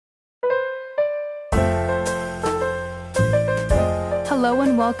Hello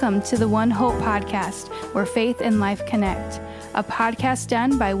and welcome to the One Hope podcast, where faith and life connect. A podcast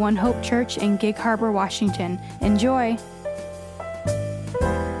done by One Hope Church in Gig Harbor, Washington. Enjoy!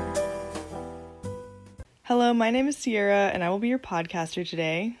 Hello, my name is Sierra, and I will be your podcaster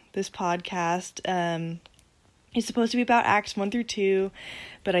today. This podcast is supposed to be about Acts 1 through 2,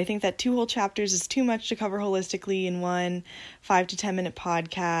 but I think that 2 whole chapters is too much to cover holistically in one 5 to 10 minute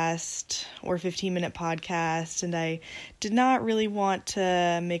podcast or 15-minute podcast, and I did not really want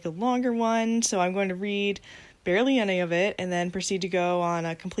to make a longer one, so I'm going to read barely any of it and then proceed to go on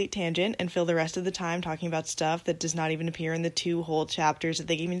a complete tangent and fill the rest of the time talking about stuff that does not even appear in the 2 whole chapters that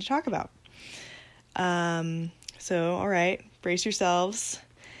they gave me to talk about. So, all right, brace yourselves.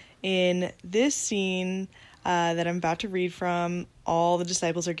 In this scene that I'm about to read from, all the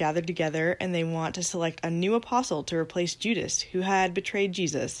disciples are gathered together and they want to select a new apostle to replace Judas, who had betrayed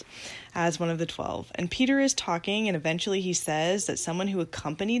Jesus, as one of the 12. And Peter is talking, and eventually he says that someone who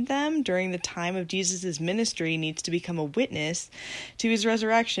accompanied them during the time of Jesus' ministry needs to become a witness to his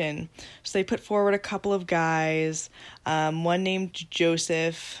resurrection. So they put forward a couple of guys, one named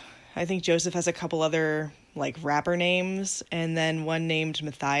Joseph. I think Joseph has a couple other rapper names, and then one named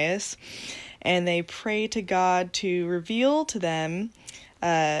Matthias. And they pray to God to reveal to them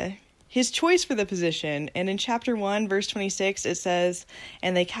his choice for the position. And in chapter 1, verse 26, it says,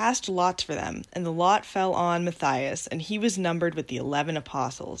 "And they cast lots for them, and the lot fell on Matthias, and he was numbered with the 11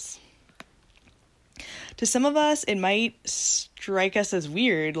 apostles." To some of us, it might strike us as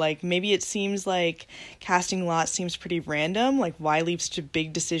weird. Maybe it seems like casting lots seems pretty random. Why leave such a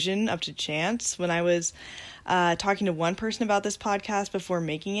big decision up to chance? When I was talking to one person about this podcast before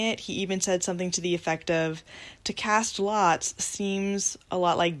making it, he even said something to the effect of, to cast lots seems a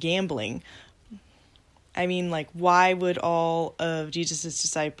lot like gambling. I mean, why would all of Jesus'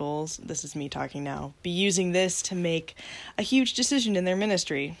 disciples, this is me talking now, be using this to make a huge decision in their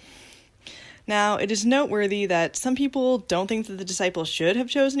ministry? Now, it is noteworthy that some people don't think that the disciples should have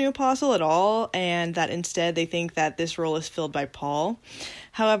chosen a new apostle at all, and that instead they think that this role is filled by Paul.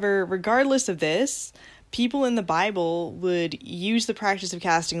 However, regardless of this, people in the Bible would use the practice of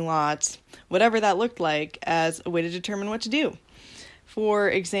casting lots, whatever that looked like, as a way to determine what to do. For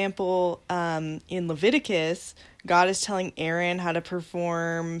example, in Leviticus, God is telling Aaron how to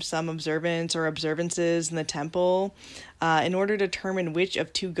perform some observances in the temple in order to determine which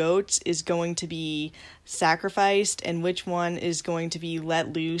of 2 goats is going to be sacrificed and which one is going to be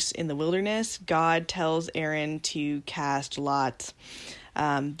let loose in the wilderness. God tells Aaron to cast lots.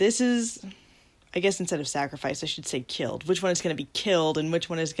 This is, I guess instead of sacrifice, I should say killed. Which one is going to be killed and which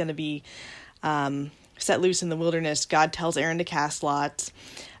one is going to be set loose in the wilderness? God tells Aaron to cast lots.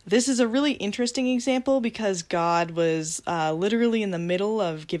 This is a really interesting example because God was literally in the middle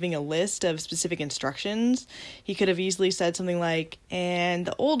of giving a list of specific instructions. He could have easily said something like, "And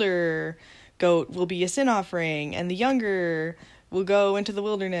the older goat will be a sin offering, and the younger will go into the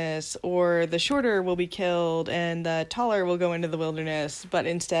wilderness," or "the shorter will be killed, and the taller will go into the wilderness." But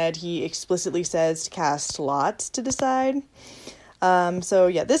instead, he explicitly says to cast lots to decide.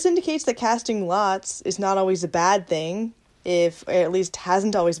 This indicates that casting lots is not always a bad thing, if at least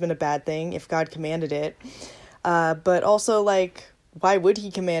hasn't always been a bad thing if God commanded it. But also, why would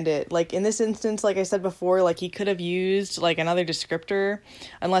he command it? In this instance, like I said before, he could have used another descriptor,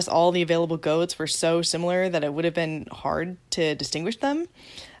 unless all the available goats were so similar that it would have been hard to distinguish them.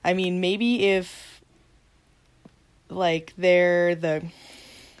 I mean, maybe if they're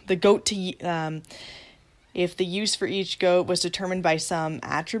the goat to if the use for each goat was determined by some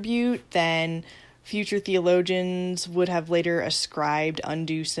attribute, then future theologians would have later ascribed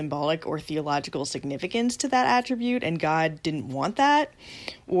undue symbolic or theological significance to that attribute, and God didn't want that.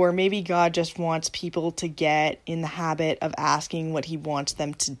 Or maybe God just wants people to get in the habit of asking what he wants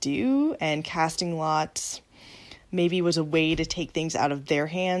them to do, and casting lots maybe was a way to take things out of their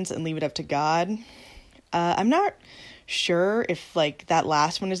hands and leave it up to God. I'm not sure if that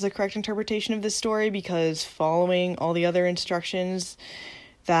last one is the correct interpretation of this story, because following all the other instructions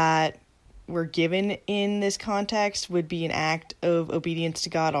that were given in this context would be an act of obedience to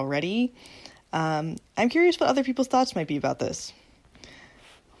God already. I'm curious what other people's thoughts might be about this.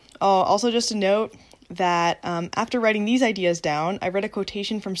 Also, just a note that after writing these ideas down, I read a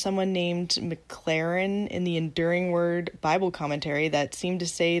quotation from someone named McLaren in the Enduring Word Bible commentary that seemed to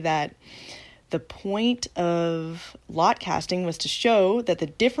say that the point of lot casting was to show that the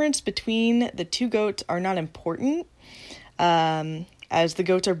difference between the 2 goats are not important, as the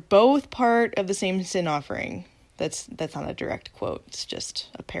goats are both part of the same sin offering. That's not a direct quote, it's just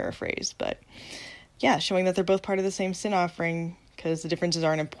a paraphrase, but yeah, showing that they're both part of the same sin offering, because the differences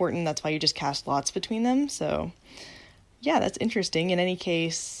aren't important. That's why you just cast lots between them. So yeah, that's interesting. In any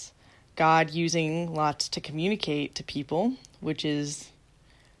case, God using lots to communicate to people, which is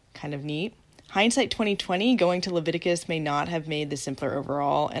kind of neat. Hindsight 2020, going to Leviticus may not have made this simpler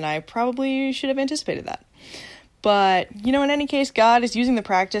overall, and I probably should have anticipated that. But, in any case, God is using the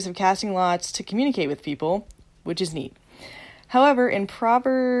practice of casting lots to communicate with people, which is neat. However, in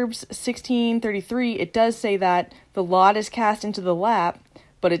Proverbs 16:33, it does say that the lot is cast into the lap,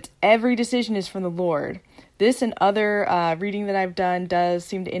 but every decision is from the Lord. This and other reading that I've done does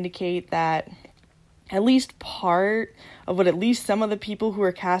seem to indicate that at least part of what at least some of the people who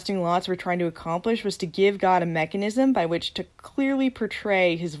were casting lots were trying to accomplish was to give God a mechanism by which to clearly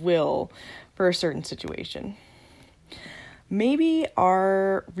portray his will for a certain situation. Maybe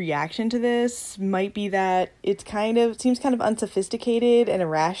our reaction to this might be that it seems kind of unsophisticated and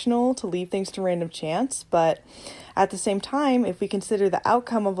irrational to leave things to random chance, but at the same time, if we consider the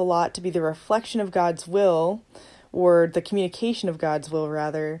outcome of a lot to be the reflection of God's will, or the communication of God's will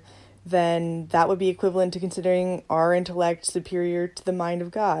rather, then that would be equivalent to considering our intellect superior to the mind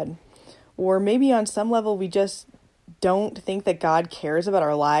of God. Or maybe on some level we just don't think that God cares about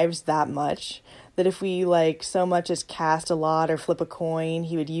our lives that much, that if we so much as cast a lot or flip a coin,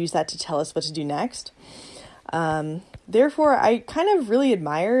 he would use that to tell us what to do next. Therefore, I kind of really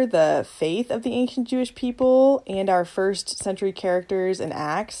admire the faith of the ancient Jewish people and our first century characters in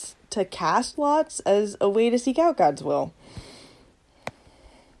Acts to cast lots as a way to seek out God's will.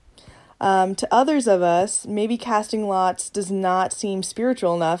 To others of us, maybe casting lots does not seem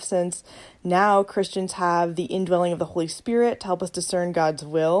spiritual enough, since now Christians have the indwelling of the Holy Spirit to help us discern God's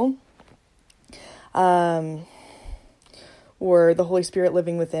will. Or the Holy Spirit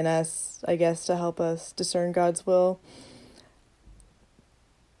living within us, I guess, to help us discern God's will.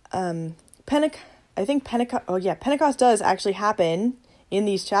 Pentecost does actually happen in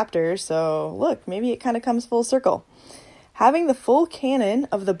these chapters, so look, maybe it kind of comes full circle. Having the full canon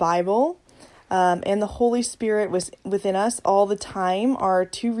of the Bible and the Holy Spirit within us all the time are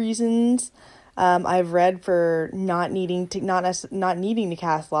two reasons I've read for not needing to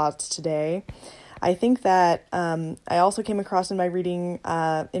cast lots today. I think that I also came across in my reading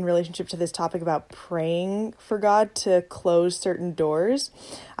in relationship to this topic about praying for God to close certain doors.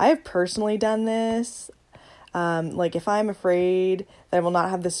 I have personally done this. If I'm afraid that I will not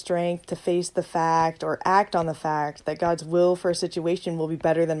have the strength to face the fact or act on the fact that God's will for a situation will be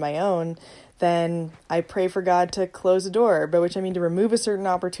better than my own, then I pray for God to close a door, by which I mean to remove a certain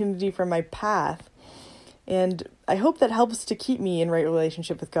opportunity from my path. And I hope that helps to keep me in right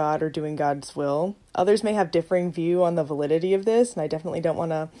relationship with God or doing God's will. Others may have differing view on the validity of this, and I definitely don't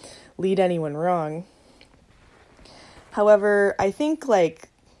want to lead anyone wrong. However, I think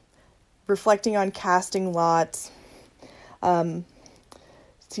reflecting on casting lots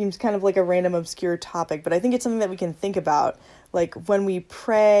seems kind of like a random obscure topic, but I think it's something that we can think about. When we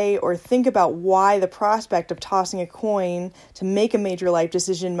pray or think about why the prospect of tossing a coin to make a major life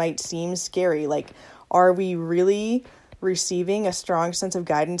decision might seem scary. Are we really receiving a strong sense of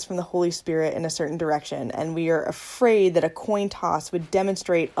guidance from the Holy Spirit in a certain direction, and we are afraid that a coin toss would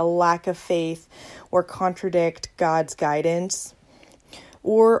demonstrate a lack of faith or contradict God's guidance?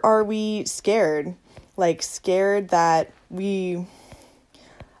 Or are we scared? Scared that what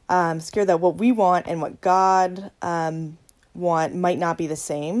we want and what God want might not be the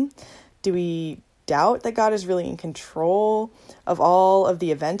same? Do we doubt that God is really in control of all of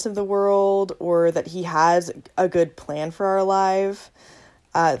the events of the world, or that he has a good plan for our lives?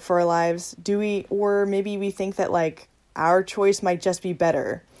 Do we, or maybe we think that our choice might just be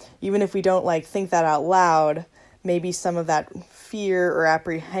better, even if we don't think that out loud. Maybe some of that fear or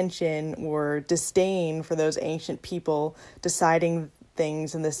apprehension or disdain for those ancient people deciding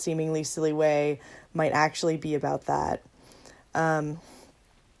things in this seemingly silly way might actually be about that.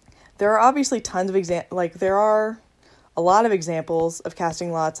 There are obviously tons of there are a lot of examples of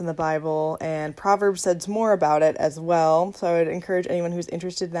casting lots in the Bible, and Proverbs says more about it as well. So I would encourage anyone who's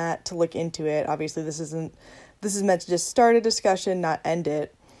interested in that to look into it. Obviously, this is meant to just start a discussion, not end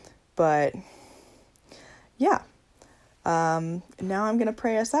it. But yeah. Now I'm going to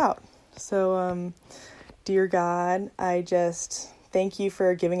pray us out. So, dear God, I just thank you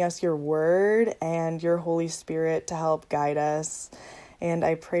for giving us your word and your Holy Spirit to help guide us. And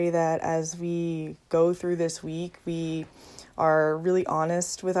I pray that as we go through this week, we are really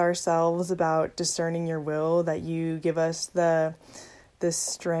honest with ourselves about discerning your will, that you give us the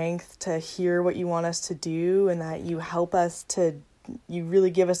strength to hear what you want us to do, and that you you really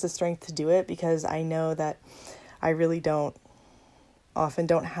give us the strength to do it, because I know that I really often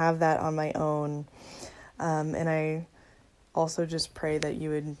don't have that on my own. And also just pray that you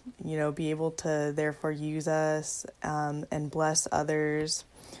would, be able to therefore use us and bless others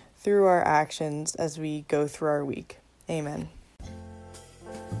through our actions as we go through our week. Amen.